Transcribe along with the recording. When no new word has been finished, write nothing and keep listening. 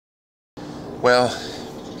Well,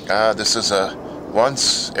 this is a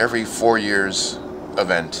once every 4 years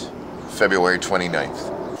event, February 29th.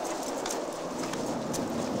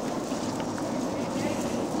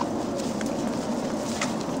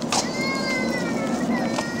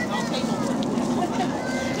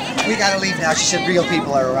 We gotta leave now. She said real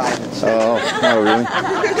people are arriving. So. Oh, really?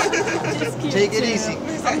 Take it easy.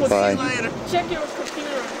 Bye. Check your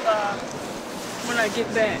computer when I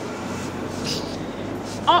get back.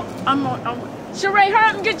 Oh, I'm Sheree, hurry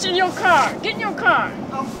up and get in your car. Get in your car.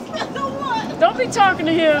 Oh, don't be talking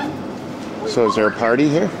to him. So is there a party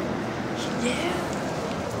here? Yeah.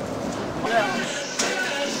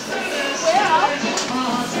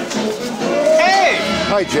 Hey!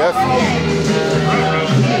 Hi, Jeff.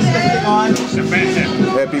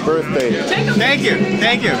 Happy birthday. Thank you.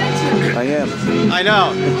 Thank you. I am. I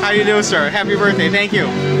know. How you doing, sir? Happy birthday. Thank you.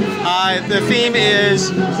 The theme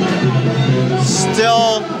is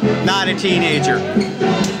still not a teenager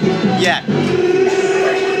yet.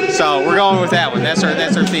 So we're going with that one. That's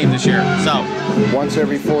our theme this year. So Once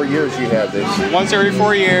every 4 years you have this. once every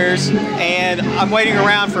 4 years, and I'm waiting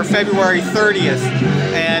around for February 30th,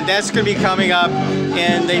 and that's going to be coming up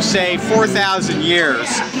in, they say, 4,000 years,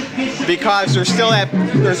 because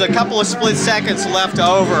there's a couple of split seconds left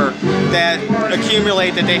over that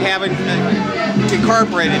accumulate that they haven't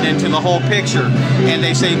incorporated into the whole picture, and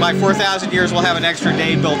they say by 4,000 years we'll have an extra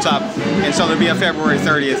day built up, and so there'll be a February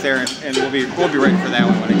 30th there, and we'll be ready for that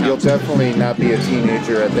one when it comes. You'll definitely not be a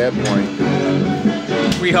teenager at that point.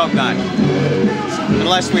 We hope not,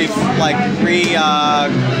 unless we've like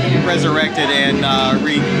resurrected and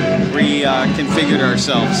reconfigured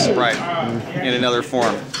ourselves right in another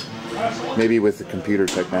form. Maybe with the computer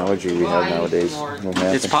technology we have nowadays, it'll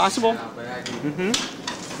happen. It's possible. Mm-hmm.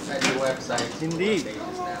 Indeed.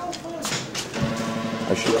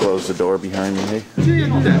 I should close the door behind me. Hey.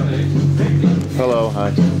 Hello,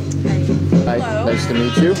 hi. Hi, Hello. nice to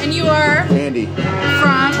meet you. And you are Andy.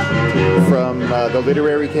 from? From the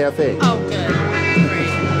Literary Cafe. Oh,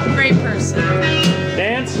 good. Great person.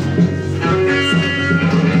 Dance.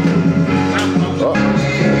 Oh.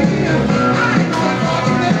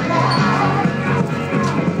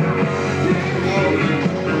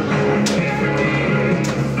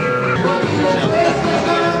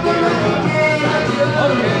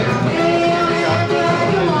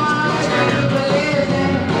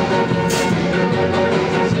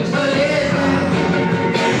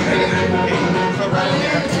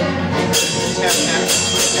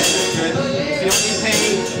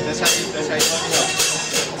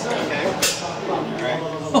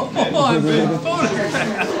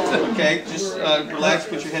 Okay, just relax,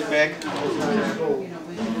 put your head back.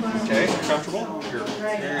 Okay, comfortable?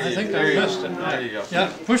 I think I missed it. There you go.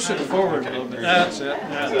 Yeah, push it forward a little bit. That's it.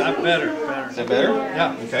 Yeah, better. Is that better?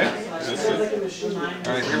 Yeah. Okay. That's good.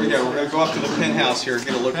 All right, here we go. We're going to go up to the penthouse here,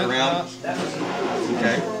 get a look around.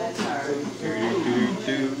 Okay.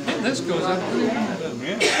 This goes up pretty high, doesn't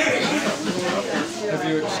it? Have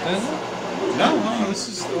you extended? No, this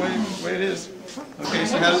is the way it is. Okay,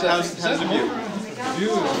 so how's the view?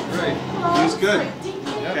 View is great. View's good.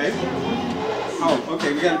 Yep. Okay. Oh,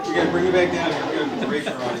 okay. We got to bring you back down here. We got to put the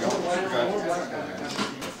radio on.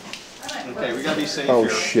 Okay, we got to be safe Oh,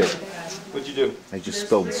 here. shit. What'd you do? I just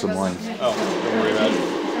spilled some wine. Oh, don't worry about it.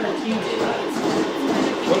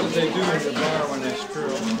 What did they do in the bar when they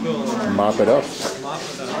spill it? Mop it up. Mop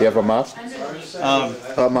it up. You have a mop?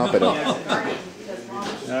 Mop it up.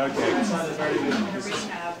 Okay.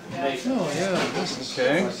 Oh, yeah, this is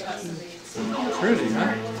Okay. pretty,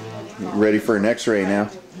 huh? Ready for an x-ray now.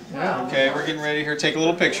 Yeah. Okay, we're getting ready here. Take a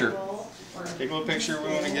little picture. Take a little picture. We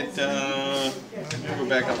want to get, go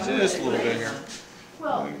back up just a little bit here. We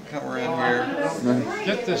can come around here.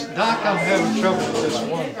 Get this. Doc, I'm having trouble with this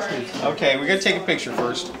one tooth. Okay, we got to take a picture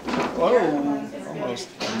first. Whoa, almost.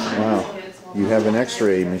 Wow. You have an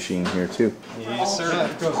x-ray machine here too. Yes, sir. Yeah,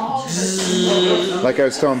 it goes. Like I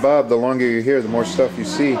was telling Bob, the longer you're here, the more stuff you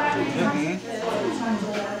see.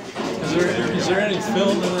 Is there any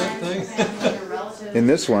film in that thing? In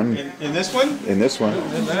this one. In this one? In this one.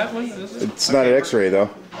 In that one? Is it? It's not an x-ray though.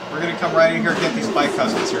 We're going to come right in here and get these bike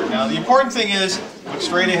husbands here. Now, the important thing is, look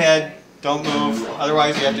straight ahead, don't move,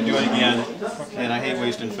 otherwise you have to do it again, and I hate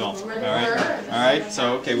wasting film. All right? All right,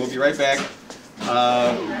 so, okay, we'll be right back.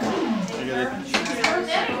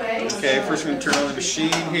 Okay, first we're going to turn on the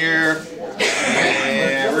machine here,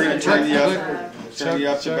 and we're going to turn you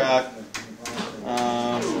up to about,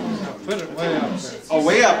 Put it way up there. oh,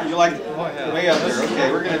 way up, you like yeah. way up there. Okay,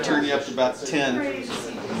 we're going to turn you up to about 10. Okay,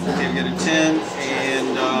 we got a 10,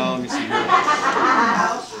 and let me see here.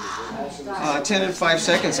 10 and 5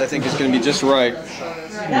 seconds, I think, is going to be just right.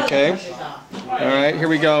 Okay. All right, here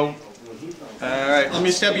we go. All right, let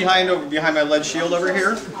me step behind my lead shield over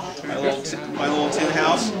here, my little tin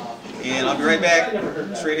house, and I'll be right back.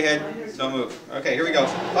 Straight ahead, don't move. Okay, here we go.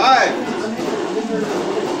 5,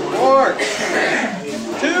 4,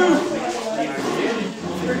 2,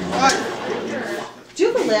 1. Do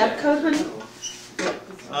you have a lab coat, honey?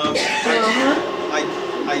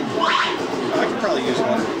 I could probably use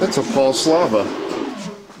one. That's a Paul Slava.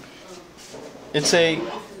 It's a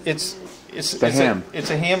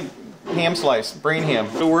ham slice, brain ham.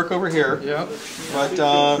 It'll work over here. Yeah. But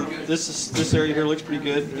this area here looks pretty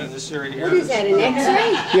good, and this area here. What is that, an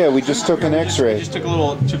X-ray? Yeah, we just took an X-ray. Just took a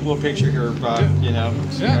little picture here about see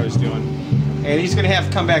how he's doing. And he's gonna have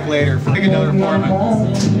to come back later for another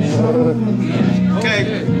appointment. Okay,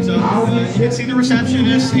 so you can see the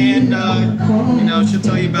receptionist, and she'll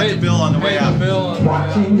tell you about the bill on the way out. Pay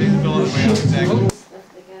the bill on the way out. Exactly.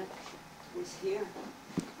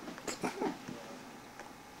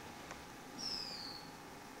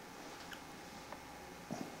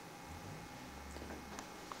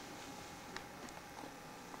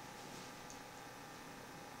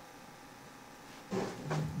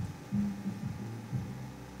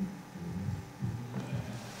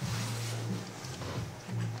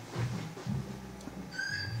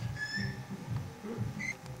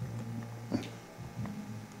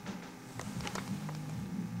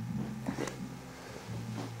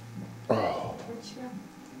 Oh.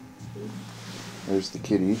 There's the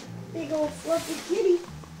kitty. Big old fluffy kitty.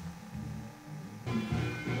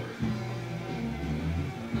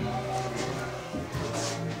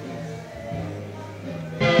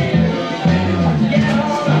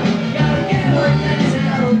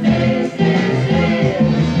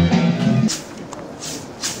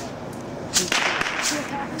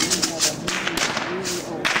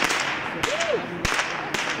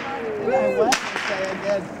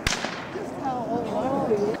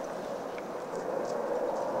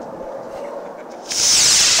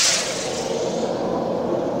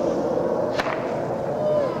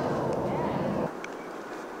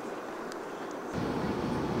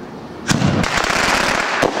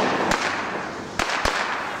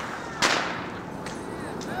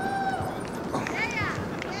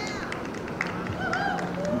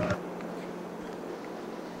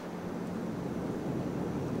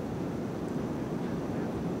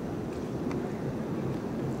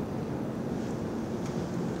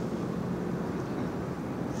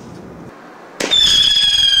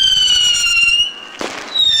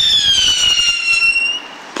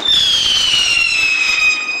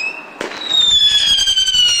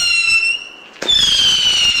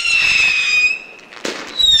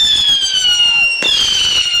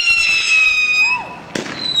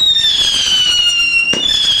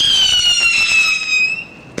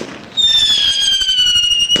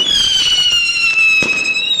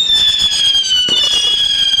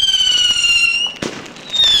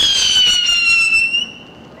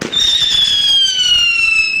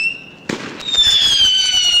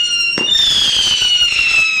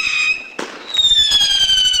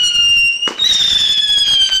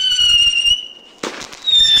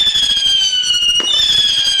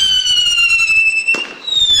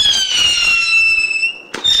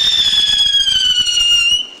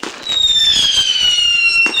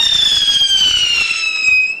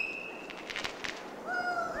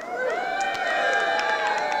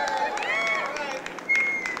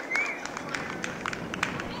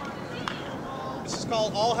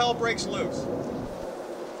 Called All Hell Breaks Loose.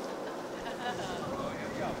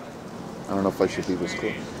 I don't know if I should leave this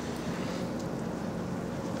close.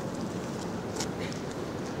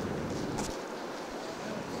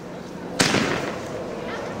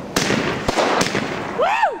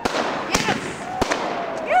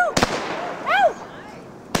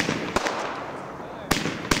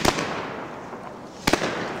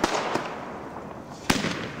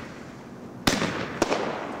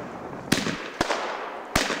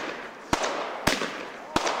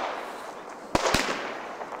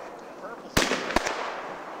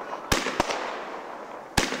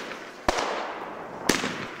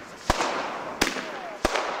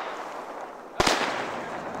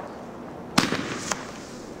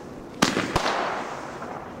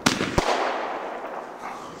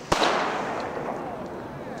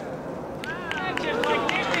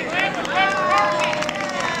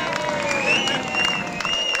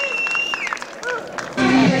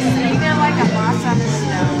 Sitting there like a moss on the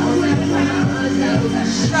snow.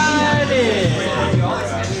 Got it!